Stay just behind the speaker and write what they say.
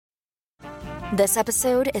This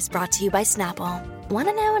episode is brought to you by Snapple. Want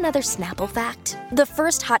to know another Snapple fact? The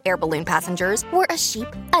first hot air balloon passengers were a sheep,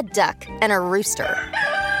 a duck, and a rooster.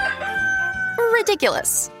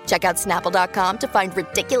 Ridiculous. Check out Snapple.com to find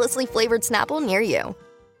ridiculously flavored Snapple near you.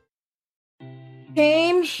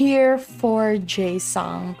 Came here for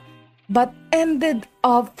Jae-sung, but ended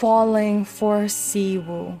up falling for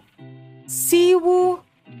Siwoo. Siwoo,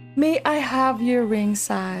 may I have your ring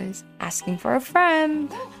size? Asking for a friend.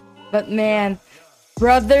 But man,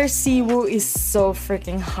 brother Siwoo is so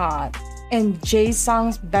freaking hot. And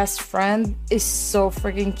Jae-sung's best friend is so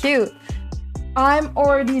freaking cute. I'm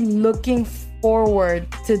already looking forward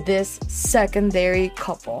to this secondary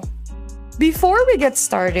couple. Before we get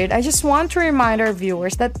started, I just want to remind our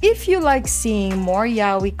viewers that if you like seeing more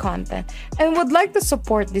yaoi content and would like to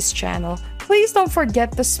support this channel, please don't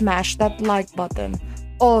forget to smash that like button.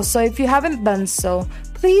 Also, if you haven't done so,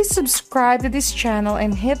 please subscribe to this channel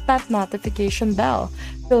and hit that notification bell.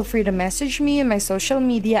 Feel free to message me on my social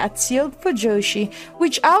media at Sealed Fujoshi,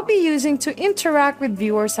 which I'll be using to interact with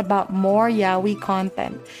viewers about more yaoi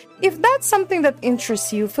content. If that's something that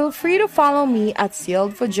interests you, feel free to follow me at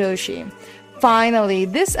Sealed Fujoshi. Finally,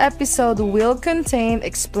 this episode will contain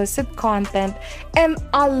explicit content and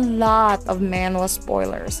a lot of manhwa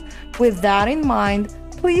spoilers. With that in mind,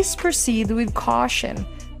 please proceed with caution.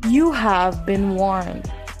 You have been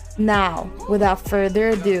warned. Now, without further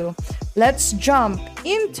ado, let's jump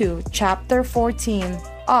into Chapter 14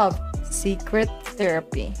 of Secret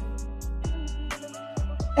Therapy.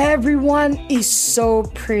 Everyone is so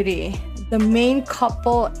pretty. The main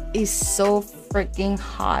couple is so freaking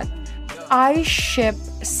hot. I ship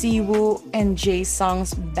Siwoo and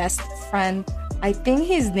Jae-sung's best friend. I think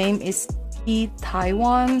his name is T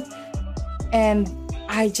Taiwan. And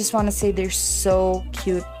I just want to say they're so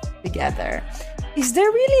cute together. Is there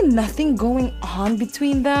really nothing going on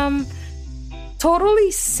between them? Totally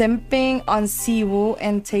simping on Siwoo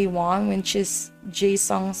and Taewon, which is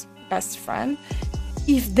Jae-sung's best friend.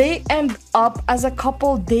 If they end up as a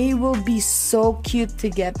couple, they will be so cute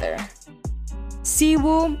together.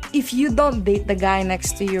 Siwoo, if you don't date the guy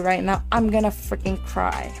next to you right now, I'm gonna freaking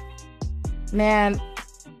cry. Man,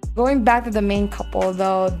 going back to the main couple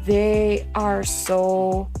though, they are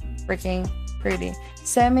so freaking pretty.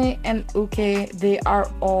 Semi and Uke, they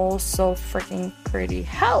are all so freaking pretty.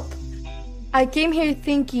 Help! I came here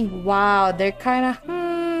thinking, wow, they're kinda,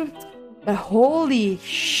 but holy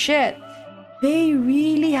shit. They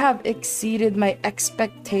really have exceeded my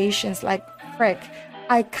expectations like frick.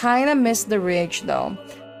 I kinda miss the Ridge though.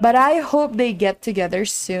 But I hope they get together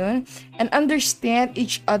soon and understand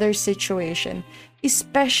each other's situation.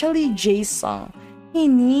 Especially Jae-sung. He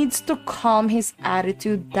needs to calm his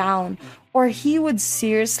attitude down or he would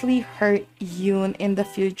seriously hurt Yoon in the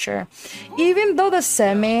future. Even though the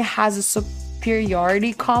Seme has a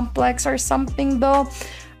superiority complex or something though,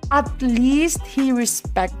 at least he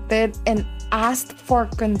respected and asked for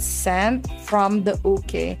consent from the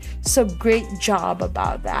Uke. So great job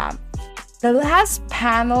about that. The last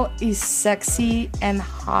panel is sexy and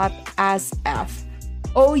hot as F.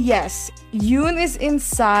 Oh yes, Yoon is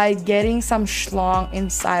inside getting some schlong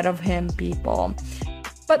inside of him, people.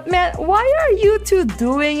 But man, why are you two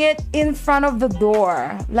doing it in front of the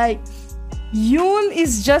door? Like, Yoon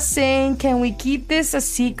is just saying, can we keep this a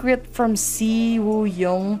secret from Siwoo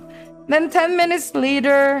Young? Then 10 minutes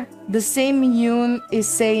later, the same Yoon is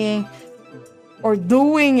saying or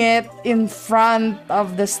doing it in front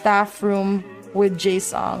of the staff room with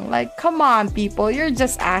Jae-sung. Like, come on, people. You're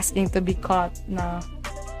just asking to be caught now.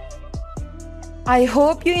 I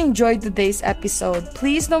hope you enjoyed today's episode.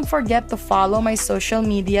 Please don't forget to follow my social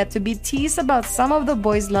media to be teased about some of the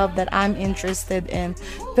boys' love that I'm interested in.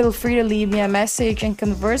 Feel free to leave me a message and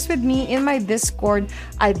converse with me in my Discord.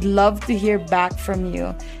 I'd love to hear back from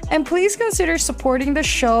you. And please consider supporting the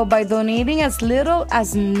show by donating as little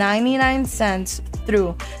as 99 cents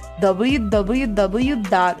through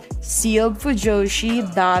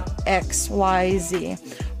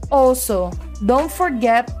www.sealedfujoshi.xyz. Also, don't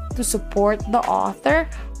forget to support the author.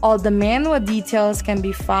 All the manhwa details can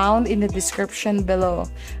be found in the description below.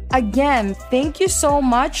 Again, thank you so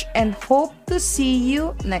much and hope to see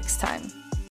you next time.